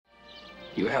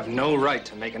You have no right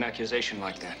to make an accusation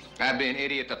like that. I'd be an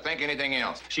idiot to think anything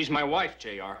else. She's my wife,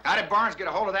 J.R. How did Barnes get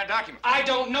a hold of that document? I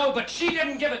don't know, but she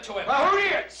didn't give it to him. Well, who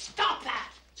did? Stop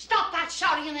that! Stop that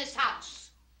shouting in this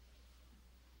house!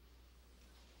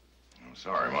 I'm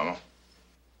sorry, Mama.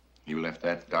 You left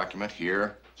that document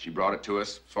here. She brought it to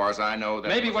us. As far as I know, that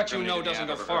Maybe what you know doesn't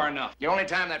go far enough. The only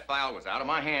time that file was out of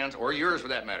my hands, or yours for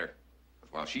that matter,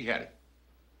 was while she had it.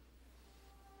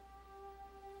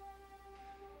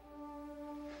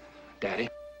 Daddy?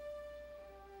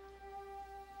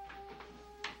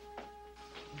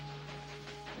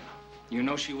 You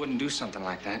know she wouldn't do something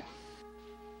like that.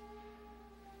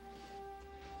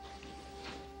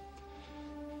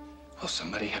 Well,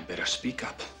 somebody had better speak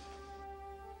up.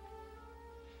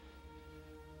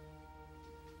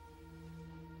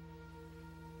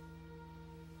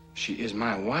 She is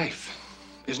my wife.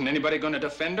 Isn't anybody going to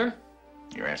defend her?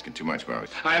 You're asking too much, Barnes.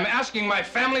 I am asking my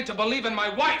family to believe in my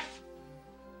wife.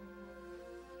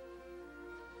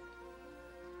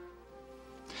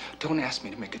 Don't ask me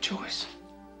to make a choice.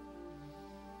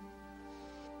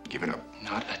 Give it up.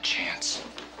 Not a chance.